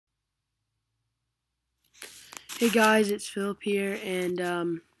Hey guys, it's Philip here, and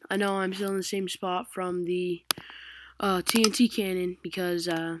I know I'm still in the same spot from the TNT cannon because,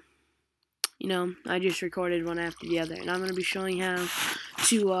 I just recorded one after the other, and I'm going to be showing how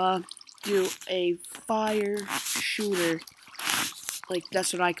to do a fire shooter. Like,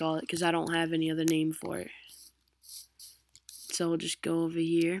 that's what I call it, because I don't have any other name for it. So we'll just go over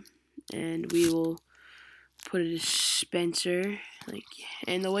here, and we will put a dispenser,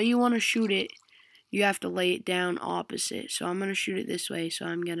 and the way you want to shoot it, you have to lay it down opposite. So I'm going to shoot it this way. So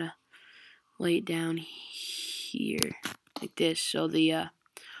I'm going to lay it down here like this. So the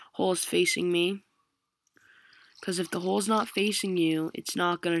hole is facing me. Because if the hole's not facing you, it's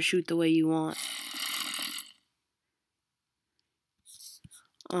not going to shoot the way you want.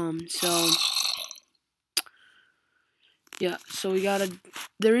 Yeah, so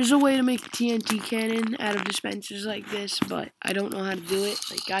there is a way to make a TNT cannon out of dispensers like this, but I don't know how to do it.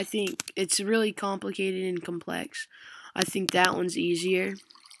 I think it's really complicated and complex. I think that one's easier.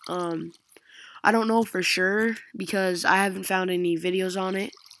 I don't know for sure because I haven't found any videos on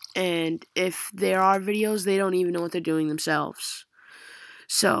it, and if there are videos, they don't even know what they're doing themselves.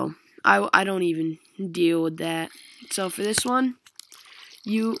 So, I don't even deal with that. So for this one,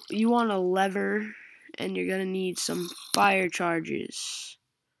 you want a lever, and you're going to need some fire charges,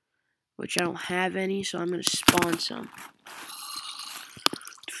 which I don't have any, so I'm going to spawn some.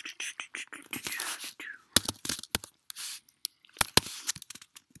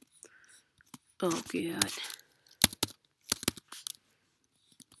 Oh, God.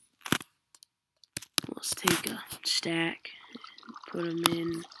 Let's take a stack and put them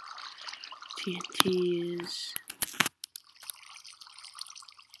in. TNT is...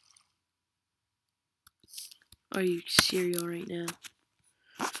 Are you cereal right now?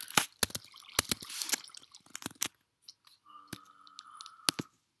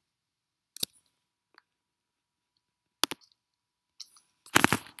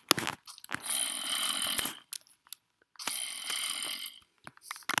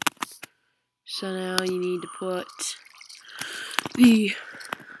 So now you need to put the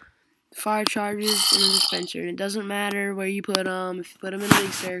fire charges in a dispenser, and it doesn't matter where you put them. If you put them in a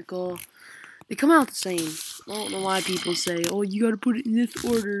big circle, they come out the same. I don't know why people say, "Oh, you gotta put it in this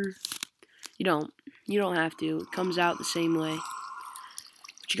order." You don't. You don't have to. It comes out the same way.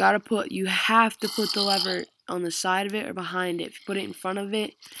 But you have to put the lever on the side of it or behind it. If you put it in front of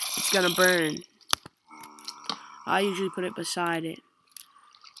it, it's gonna burn. I usually put it beside it.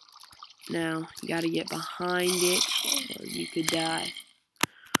 Now, you gotta get behind it, or you could die.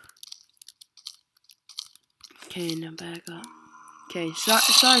 Okay, now back up. Okay,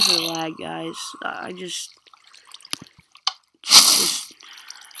 sorry for the lag, guys. I just,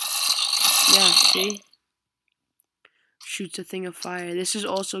 yeah, see? Shoots a thing of fire. This is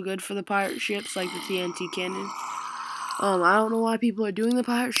also good for the pirate ships, like the TNT cannon. I don't know why people are doing the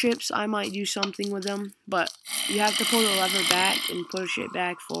pirate ships. I might do something with them, but you have to pull the lever back and push it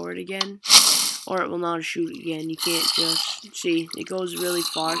back forward again, or it will not shoot again. You can't just, see, it goes really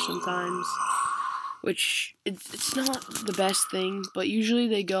far sometimes, which, it's not the best thing, but usually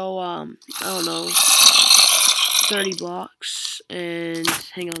they go, I don't know, 30 blocks, and,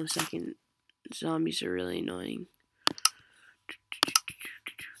 hang on a second, zombies are really annoying.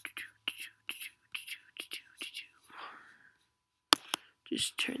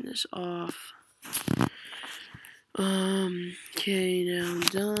 Just turn this off. Okay, now I'm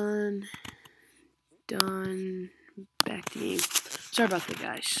done. Back to game. Sorry about that,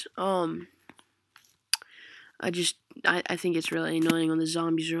 guys. I think it's really annoying when the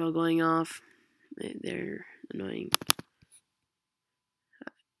zombies are all going off. They're annoying.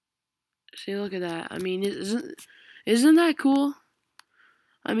 See, look at that. I mean, isn't that cool?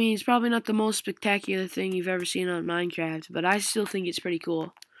 I mean, it's probably not the most spectacular thing you've ever seen on Minecraft, but I still think it's pretty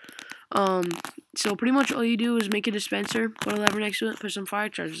cool. So pretty much all you do is make a dispenser, put a lever next to it, put some fire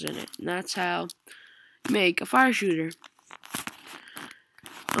charges in it, and that's how you make a fire shooter.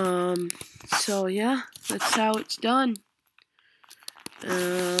 So yeah, that's how it's done.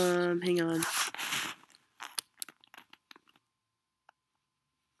 Hang on.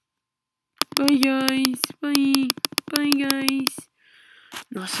 Bye guys, bye guys.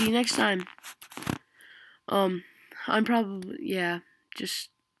 I'll see you next time. I'm probably, yeah, just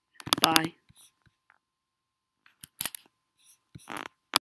bye.